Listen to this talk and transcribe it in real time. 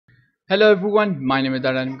Hello everyone, my name is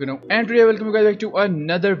Daran and today welcome you guys back to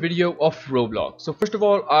another video of Roblox. So first of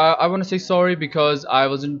all, I want to say sorry because I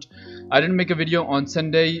didn't make a video on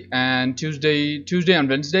Sunday and Tuesday and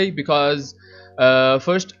Wednesday because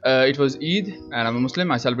first it was Eid and I'm a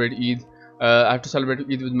Muslim. I celebrate Eid. I have to celebrate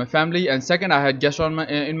Eid with my family, and second I had guests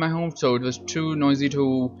in my home, so it was too noisy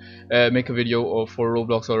to make a video for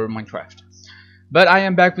Roblox or Minecraft. But I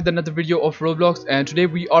am back with another video of Roblox, and today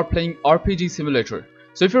we are playing RPG Simulator.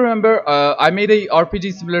 So if you remember, I made a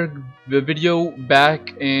RPG Simulator video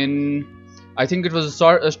back in, I think it was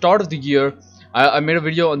the start of the year. I made a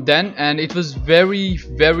video on then, and it was very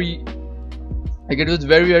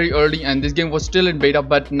early, and this game was still in beta.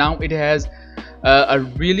 But now it has a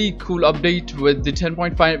really cool update with the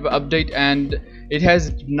 10.5 update, and it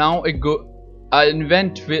has now an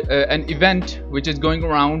event which is going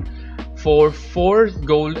around for 4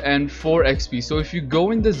 gold and 4 XP. So if you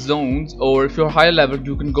go in the zones, or if you're higher level,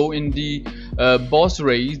 you can go in the boss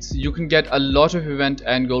raids. You can get a lot of event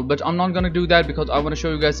and gold, but I'm not gonna do that because I want to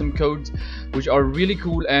show you guys some codes which are really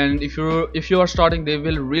cool, and if you are starting, they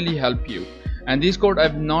will really help you. And these codes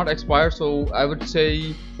have not expired, so I would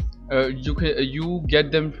say you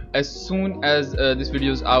get them as soon as this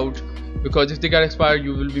video is out, because if they get expired,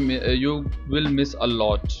 you will miss a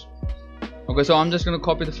lot. Okay, so I'm just gonna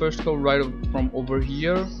copy the first code right from over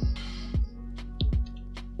here,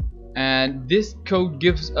 and this code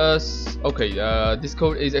gives us, okay, this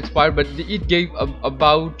code is expired, but it gave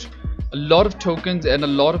about a lot of tokens and a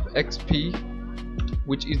lot of XP,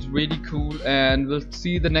 which is really cool. And we'll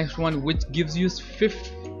see the next one, which gives you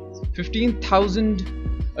 15,000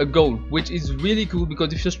 gold, which is really cool,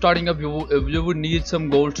 because if you're starting up, you would need some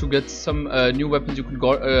gold to get some new weapons. You can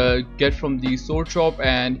get from the sword shop,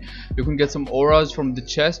 and you can get some auras from the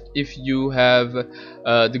chest if you have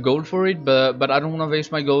the gold for it. But I don't want to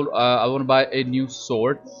waste my gold. I want to buy a new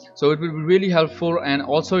sword, so it will be really helpful. And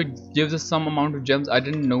also it gives us some amount of gems. I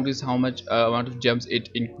didn't notice how much amount of gems it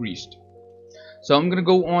increased. So I'm gonna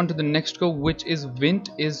go on to the next code, which is Vint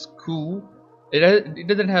is cool. It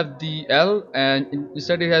doesn't have the L, and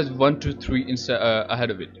instead it has 1, 2, 3 ahead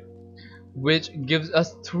of it, which gives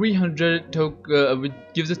us 300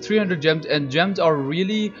 gems. And gems are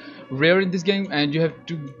really rare in this game, and you have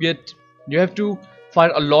to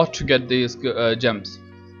fight a lot to get these gems.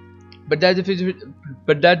 But that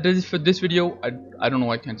is for this video. I don't know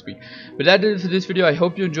why I can't speak, but that is for this video. I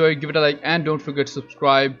hope you enjoy. Give it a like, and don't forget to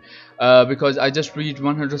subscribe, because I just reached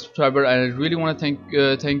 100 subscribers, and I really want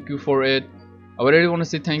to thank you for it. I really want to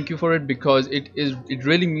say thank you for it, because it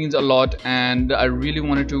really means a lot, and I really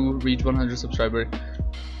wanted to reach 100 subscribers.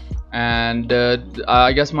 And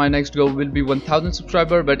I guess my next goal will be 1,000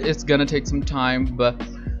 subscribers, but it's gonna take some time,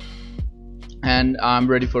 and I'm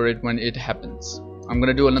ready for it when it happens. I'm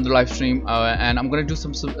gonna do another live stream, and I'm gonna do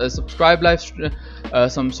some surprise live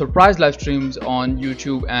streams on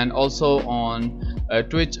YouTube and also on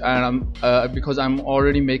Twitch, and because I'm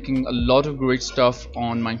already making a lot of great stuff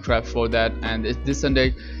on Minecraft for that. And this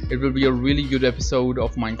Sunday it will be a really good episode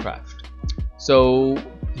of Minecraft. So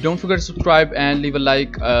don't forget to subscribe and leave a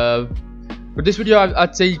like. For this video,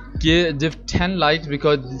 I'd say give 10 likes,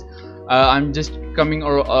 because I'm just coming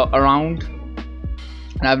around,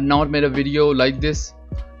 and I've not made a video like this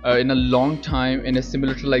in a long time, in a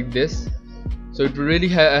simulator like this. So it will really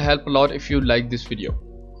help a lot if you like this video.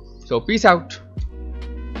 So peace out.